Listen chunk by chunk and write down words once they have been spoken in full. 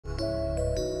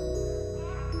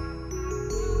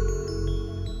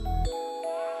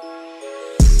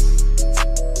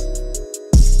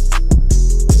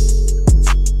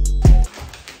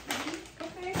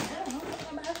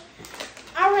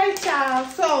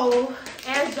So,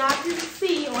 as y'all can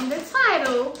see on the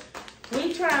title,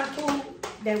 we try food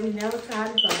that we never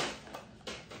tried before.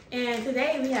 And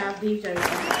today we have beef jerky.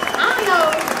 I don't know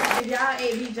if y'all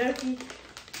ate beef jerky,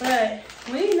 but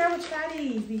we ain't never tried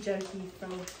these beef jerky. So,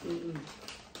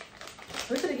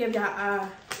 we're gonna give y'all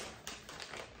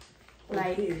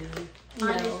like,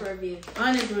 honest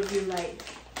review, like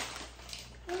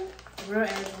real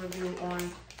honest review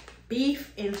on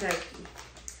beef and jerky.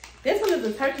 This one is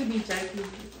a turkey beef jerky.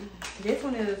 This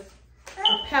one is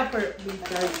a pepper beef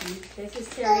jerky. This is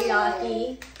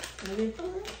teriyaki.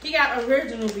 He got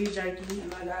original beef jerky.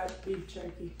 And I got beef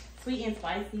jerky. Sweet and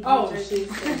spicy beef jerky.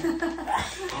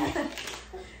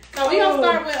 So we gonna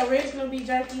start with original beef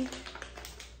jerky.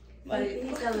 Like,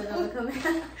 he's gonna come in.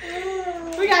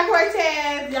 We got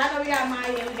Cortez. Y'all know we got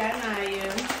Myia. We got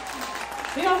Naya.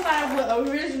 We gonna start with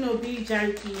original beef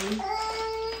jerky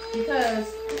because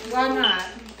why not?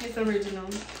 It's original.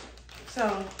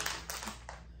 So,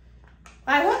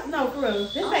 like what? No, for real.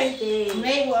 This ain't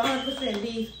made with 100%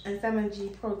 beef and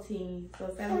 7G protein.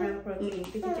 So 7 grams of protein,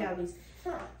 50 calories.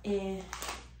 And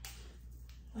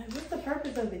like, what's the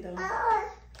purpose of it though?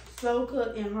 Slow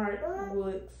cooked and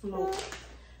hardwood smoked.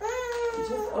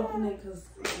 Just open it because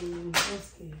I'm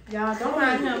scared. Y'all don't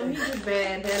mind him. He's just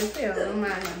bad as hell. Don't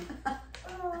mind him.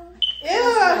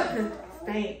 Ew.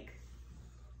 Stink.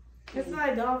 It's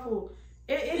like dog food.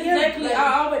 Exactly.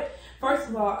 I always, first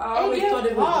of all, I always thought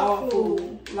it was dog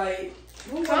food. Like,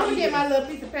 so I'm gonna get my little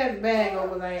piece of plastic bag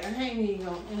over. Like, I ain't even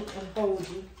gonna hold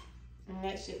you. And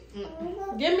that shit.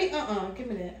 Give me, give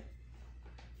me that.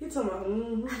 You talking about,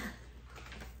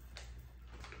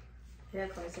 Yeah,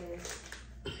 of course it is.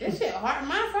 This shit hard.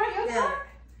 Mine's hard. Yours hard?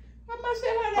 Why my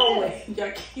shit like that? Oh, wait.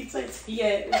 Y'all keep tasting. Yeah,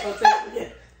 it's gonna taste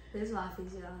it. This is my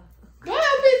piece, y'all. Go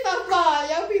ahead, piece so far.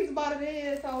 Your piece about it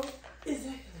is, so.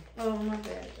 Exactly. Oh, my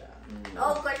bad, y'all.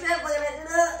 Oh, Cortez, look at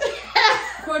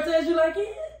it. Cortez, you like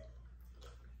it?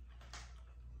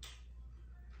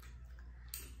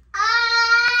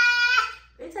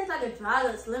 It tastes like a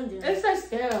dry Slim Jim. It's like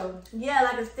stale. Yeah,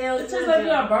 like a stale It Slim tastes like Jim.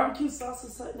 you got barbecue sauce or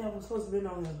something that was supposed to be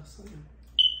on there or something.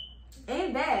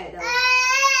 Ain't bad, though.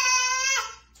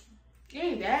 It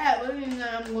ain't that. But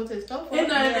I'm going to the store for it. It's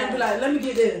not in there, be like, let me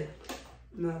get this.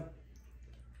 No.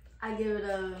 I give it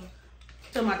a...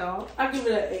 To my dog. I give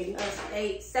it an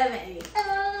 8. 7, 8. I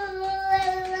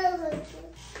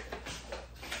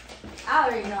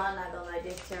already know I'm not gonna like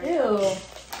this cherry. Ew.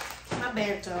 My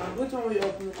bad, y'all. Which one we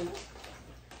open it?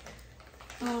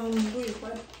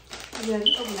 What? Yeah,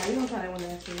 just open that. You don't try that one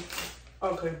last week.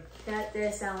 Okay.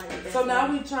 That sound like the best So now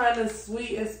one. we trying the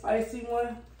sweet and spicy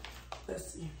one. Let's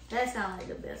see. That sound like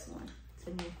the best one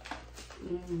to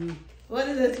me. What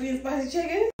is this, sweet and spicy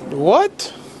chicken?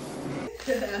 What?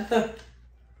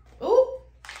 Ooh.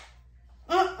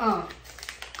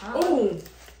 Ooh.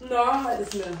 No, I don't like the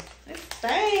smell. It's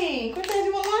dang. Quick,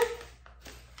 you want one?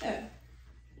 Yeah.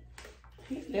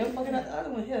 They're fucking up the other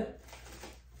one here.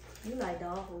 You like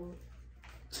dog food.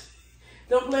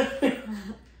 Don't play with me.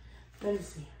 Let me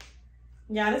see.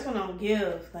 Yeah, this one don't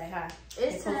give like high.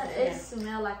 It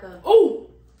smell like a Ooh.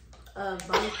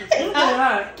 barbecue. It's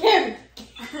hot. Kevin.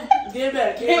 Get it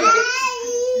back. Get it Give back. it.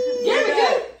 Give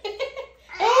it.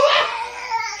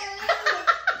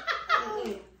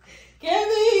 Give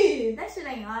me. That shit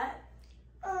ain't hot.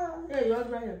 Yeah, yours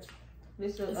right here.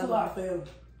 This is It's a lot for him.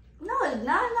 No, it's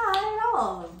not at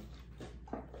all.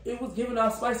 It was giving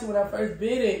out spicy when I first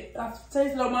bit it. I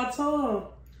tasted it on my tongue.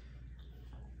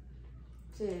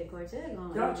 Shit, Cortez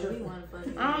gonna Y'all really tripping. want to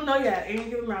fucking. I don't know yet. It ain't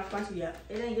giving me out spicy yet.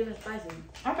 It ain't giving spicy.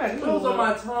 I thought It was on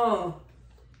my tongue.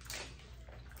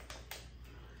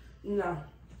 No.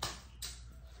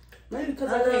 Maybe because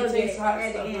I A little can't taste bit hot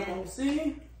at the stuff. end.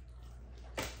 See?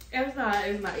 It's not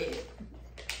it.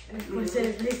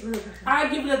 Cortez, this look I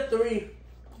give it a 3.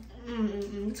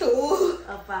 2.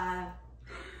 a 5.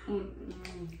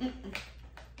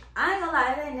 I ain't gonna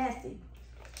lie, it ain't nasty.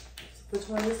 Which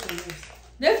one this one is?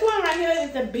 This one right here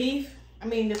is the beef. I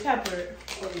mean the pepper.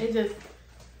 It's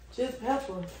Just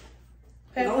pepper.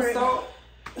 pepper. No salt.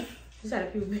 Just had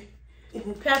a few bit.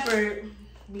 Pepper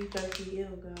beef jerky.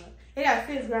 Oh god. It got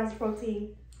 6 grams of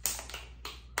protein.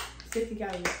 60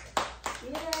 calories.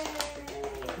 Yay!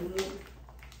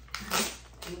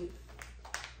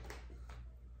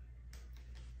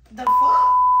 The fuck?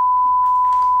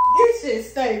 This shit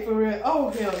stay for real. Oh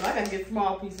hell no. I gotta get a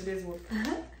small piece of this one.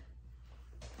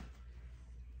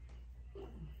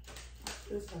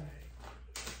 It's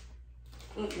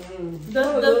alright.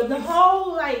 The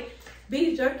whole like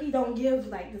beef jerky don't give,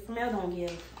 like the smell don't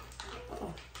give.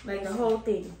 Like the whole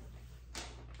thing.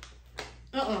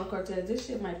 Cortez, this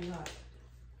shit might be hot.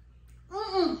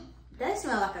 That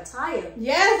smells like a tire.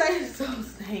 Yes, that is so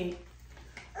stink.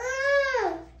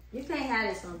 You can't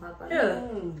have this one, Papa. Yeah.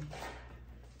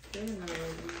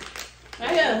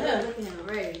 Yeah. Looking at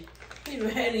ready. He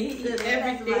ready. He eat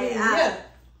everything. Like, yeah.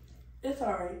 It's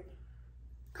alright.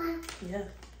 Yeah.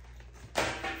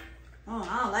 Oh,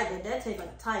 I don't like that. That tastes like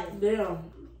a tire. Damn.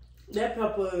 That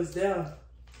pepper is down.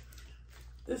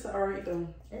 It's alright though.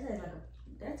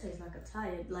 That tastes like a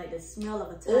tire. Like the smell of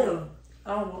a tire. Ew.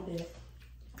 I don't want that.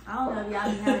 I don't know if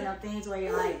y'all be having them things where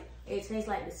you're like, it tastes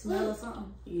like the smell of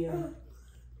something. Yeah.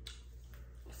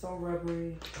 So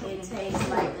rubbery. It tastes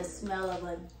like the smell of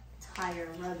a tire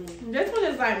rubbing. This one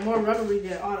is like more rubbery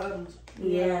than all the others.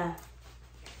 Yeah.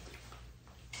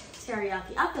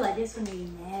 Teriyaki. I feel like this one is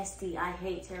nasty. I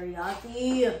hate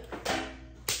teriyaki.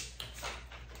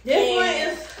 This one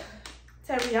is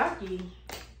teriyaki.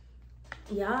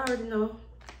 Y'all already know.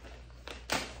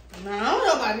 Nah, I don't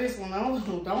know about this one. I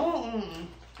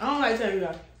don't like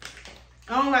teriyaki.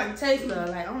 I don't like the taste of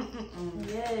it. Like,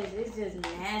 Yes, it's just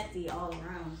nasty all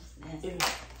around. Nasty. Yeah.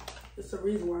 It's the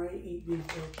reason why I eat beef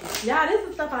jerky. Yeah, this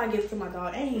is stuff I give to my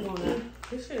dog. I ain't gonna.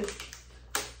 This shit is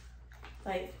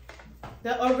like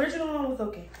the original one was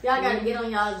okay. Y'all gotta get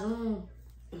on y'all Zoom.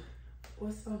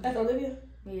 What's up? That's Olivia.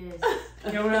 Yes.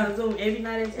 You're on Zoom every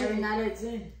night at 10. Every night at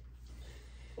 10.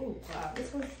 Oh wow,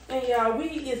 this one. And y'all, we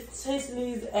is tasting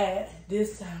these at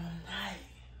this time of night.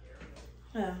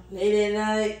 Yeah, Late at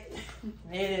night.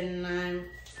 8 and 9.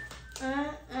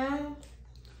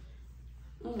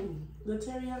 The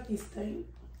teriyaki stink.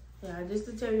 Yeah, just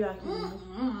the teriyaki.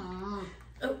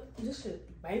 Oh, this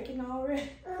shit baking already.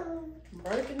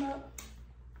 Breaking up.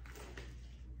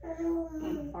 I don't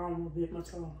want to bit my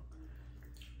tongue.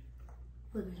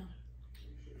 Look at him.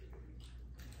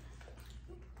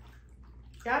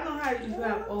 Y'all know how you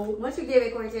have old. What you give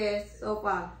it, Cortez, so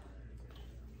far?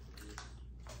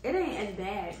 It ain't as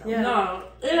bad. Though. Yeah. No,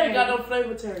 it ain't got no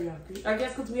flavor teriyaki. I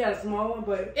guess because we had a small one,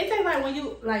 but It tastes like when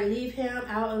you like leave him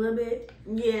out a little bit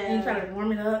Yeah. and you try to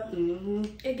warm it up. it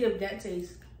It gives that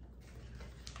taste.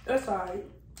 that's alright.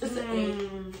 It's an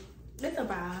 8. It's a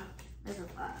 5. That's a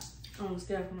 5. I'm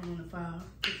still on the 5.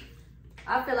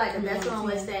 I feel like the best one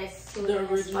was that sweet The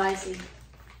and original. spicy.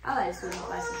 I like sweet and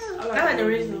spicy. I like the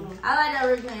original one. I like the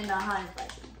original and the hot and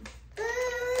spicy.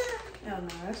 Hell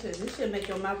no, this shit make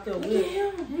your mouth feel Look at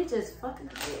weird. him. He just fucking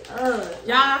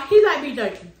Y'all, he like beef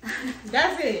jerky.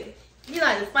 That's it. He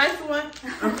like the spicy one,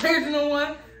 original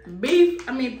one,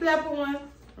 pepper one,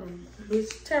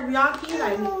 bitch teriyaki.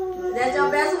 Like, That's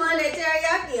your best one, that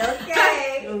teriyaki,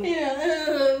 okay.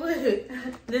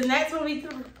 the next one we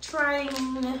trying,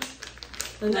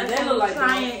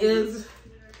 is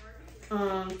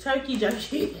turkey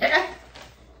jerky.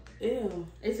 Ew.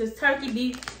 It's just turkey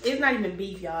beef. It's not even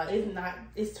beef, y'all.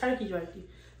 It's turkey jerky.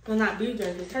 No, not beef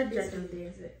jerky. It's turkey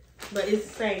jerky. But it's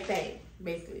the same thing,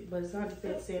 basically. But it's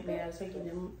 100% made out of turkey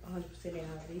and 100% made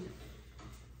out of beef.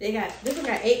 This one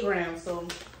got 8 grams, so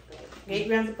 8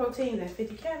 grams of protein, that's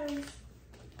 50 calories.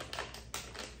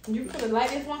 You put it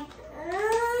like this one?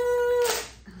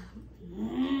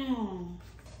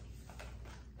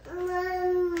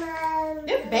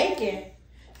 It's bacon.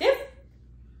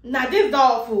 This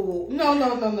dog food. No.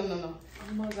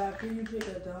 Oh my god, can you pick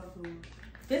that dog food?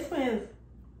 This one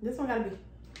gotta be.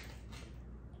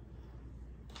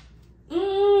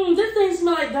 This thing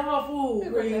smell like dog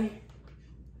food, Bree.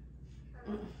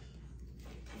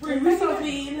 Bree, we supposed to be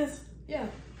eating this? Yeah.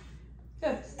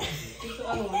 Yes. It's the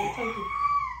other one, the turkey.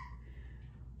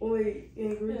 Wait,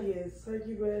 ingredients.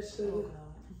 Turkey breast, sugar.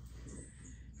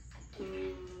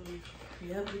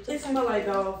 Yep. It smell like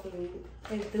dog food.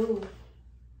 It do.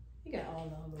 You got all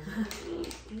of them.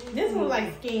 This one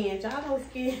like skin. Y'all know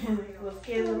skin. What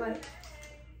skin look like?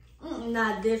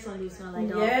 Not this one, you smell like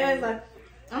dog Yes, food. like,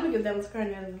 I'm gonna give that one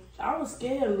scarlet. I was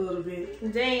scared a little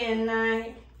bit. Day and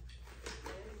night.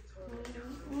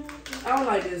 I don't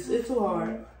like this. It's too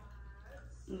hard.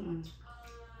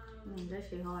 That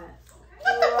shit hard.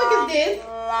 What the fuck is this?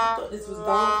 I thought this was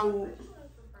dog food.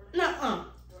 Nuh-uh.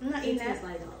 I'm not eating It that. tastes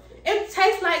like dog food. It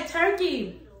tastes like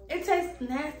turkey. It tastes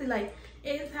nasty. Like,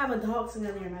 it have a dog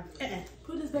smell in your mouth.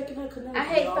 Put this back in her canoe. I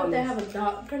hate stuff that have a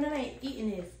dog. Cornell ain't eating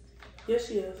this. Yes,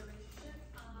 she is.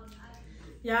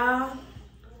 Y'all,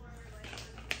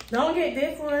 don't get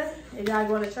this one if y'all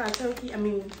going to try turkey.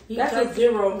 That's turkey. a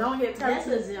 0. Don't get turkey. That's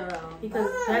a 0.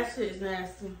 Because that shit is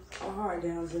nasty. A hard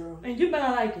down 0. And you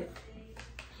better like it.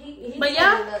 He But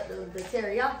yeah, the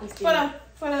teriyaki still.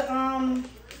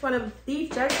 for the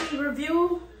beef jerky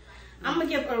review, I'm gonna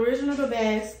give original the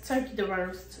best, turkey the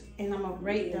worst, and I'm gonna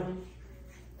rate them.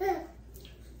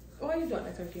 Why you doing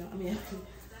that turkey on?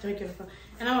 Jerky on the phone.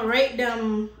 And I'm gonna rate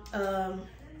them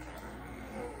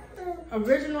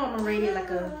Original, I'm gonna rate it like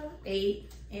a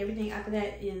 8. Everything after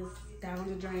that is down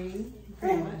the drain,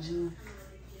 pretty much.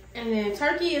 And then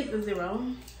turkey is the 0.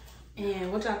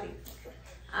 And what y'all think?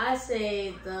 I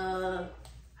say the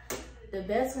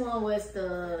best one was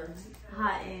the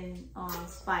hot and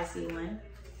spicy one.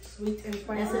 Sweet and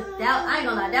spicy. I ain't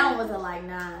gonna lie, that one was a like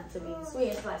 9 to me. Sweet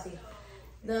and spicy.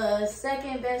 The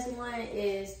second best one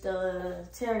is the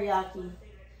teriyaki.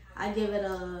 I give it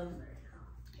a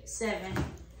 7.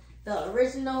 The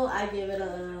original, I give it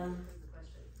a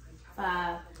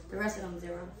 5. The rest of them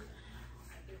 0.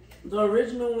 The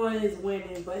original one is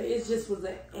winning, but it just was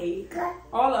an 8.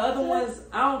 All the other ones,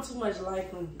 I don't too much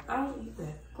like them. I don't eat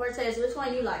that. Cortez, which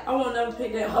one you like? I won't never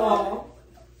pick that ball.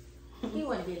 He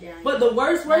wouldn't get down. But the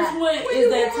worst one is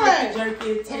that turkey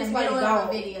jerky. It tastes like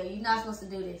dog. Video. You're not supposed to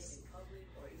do this.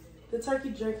 The turkey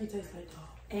jerky tastes like dog.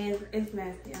 And it's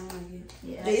nasty. I don't like it.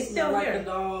 Yeah, it's still like a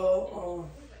dog.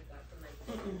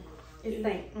 It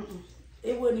stink.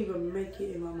 It wouldn't even make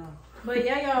it in my mouth. But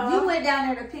yeah, y'all. You went down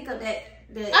there to pick up that.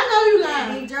 I know you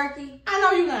lying. Beef jerky. I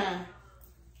know you lying.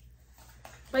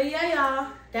 But yeah,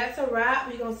 y'all. That's a wrap.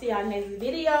 We're gonna see our next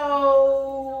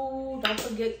video. Don't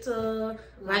forget to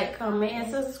like, comment, and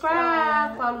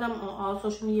subscribe. Follow them on all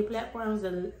social media platforms.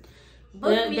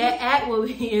 That app will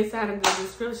be inside of the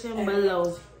description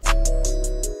below.